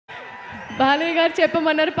బాలయ్య గారు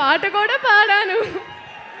చెప్పమన్నారు, పాట కూడా పాడాను.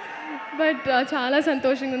 బట్ చాలా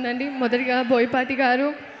సంతోషంగా ఉందండి. మొదటిగా బోయపాటి గారు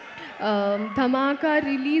ధమాకా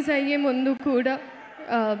రిలీజ్ అయ్యే ముందు కూడా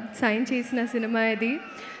సైన్ చేసిన సినిమా ఇది.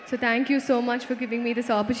 So thank you so much for giving me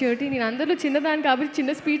this opportunity. నేను అందరిలో చిన్నదాన్ని కాబట్టి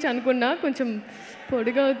చిన్న స్పీచ్ అనుకున్నా, కొంచెం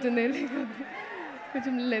పొడిగా అవుతుంది,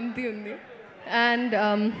 కొంచెం లెంతీ ఉంది. And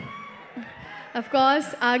of course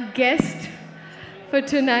our guest for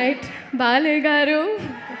tonight, Balayya గారు.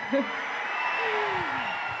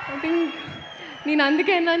 ఐ థింక్ నేను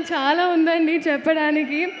అందుకే నాకు చాలా ఉందండి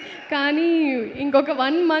చెప్పడానికి, కానీ ఇంకొక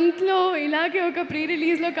 1 monthలో ఇలాగే ఒక ప్రీ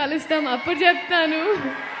రిలీజ్లో కలుస్తాం, అప్పుడు చెప్తాను.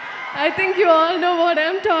 I think you all know what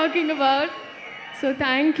I'm talking about. So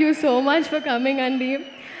thank you so much for coming, Andy.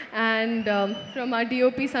 And from our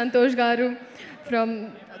DOP Santosh Garu, from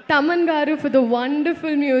Taman Garu for the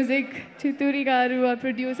wonderful music, Chituri Garu, our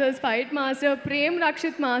producers, Fight Master, Prem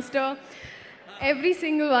Rakshit Master, every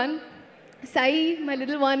single one. Sai, my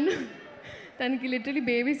little one, taniki literally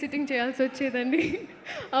babysitting cheyalsi vachedandi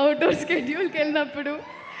outdoor schedule ki vellinappudu.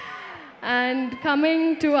 And coming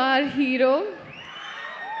to our hero,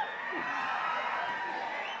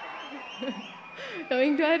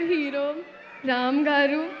 Ram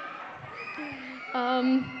Garu.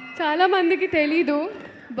 చాలా మందికి తెలీదు,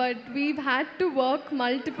 but we've had to work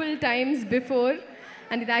multiple times before,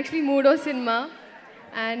 and it actually మూడో cinema,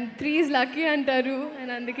 and 3 is lucky అంటారు, and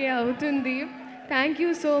అందుకే అవుతుంది. Thank you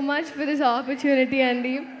so much for this opportunity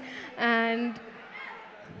అండి. And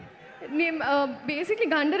నేను basically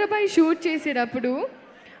గండరపై shoot చేసేటప్పుడు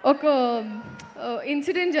ఒక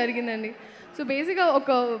ఇన్సిడెంట్ జరిగిందండి. సో బేసిక్గా ఒక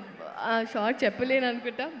షార్ట్ చెప్పలేను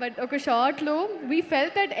అనుకుంటా, బట్ ఒక షార్ట్లో we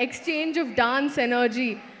felt that exchange of dance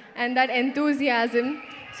energy and that enthusiasm,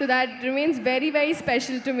 so that remains very, very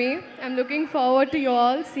special to me. I'm looking forward to you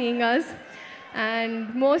all seeing us, and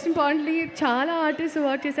most importantly chaala artists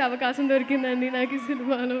work chese avakasam dorikindandi naaku ee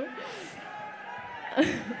cinemalo.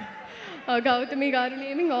 Gautami garu,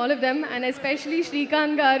 naming all of them, and especially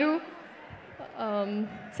Sreekant garu,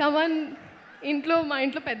 someone intlo ma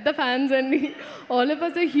intlo pedda fans andi, all of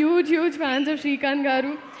us are huge fans of Sreekant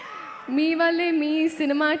garu. మీ వల్లే మీ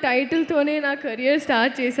cinema టైటిల్తోనే నా career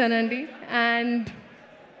start చేశానండి. And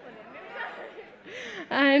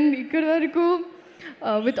ఇక్కడి వరకు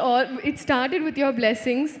with all it started with your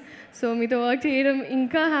blessings. So మీతో work చేయడం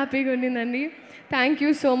ఇంకా హ్యాపీగా ఉండిందండి. Thank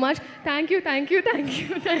you so much. Thank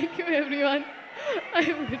you everyone.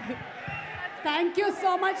 Thank you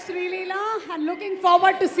so much, Sreeleela, and looking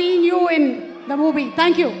forward to seeing you in the movie.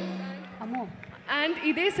 Thank you. And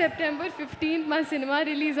ఇదే September 15th మా cinema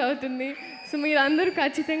release అవుతుంది. So మీరందరూ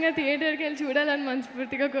ఖచ్చితంగా థియేటర్కి వెళ్ళి చూడాలని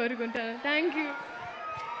మనస్ఫూర్తిగా కోరుకుంటాను. Thank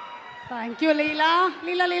you.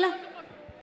 లీలా.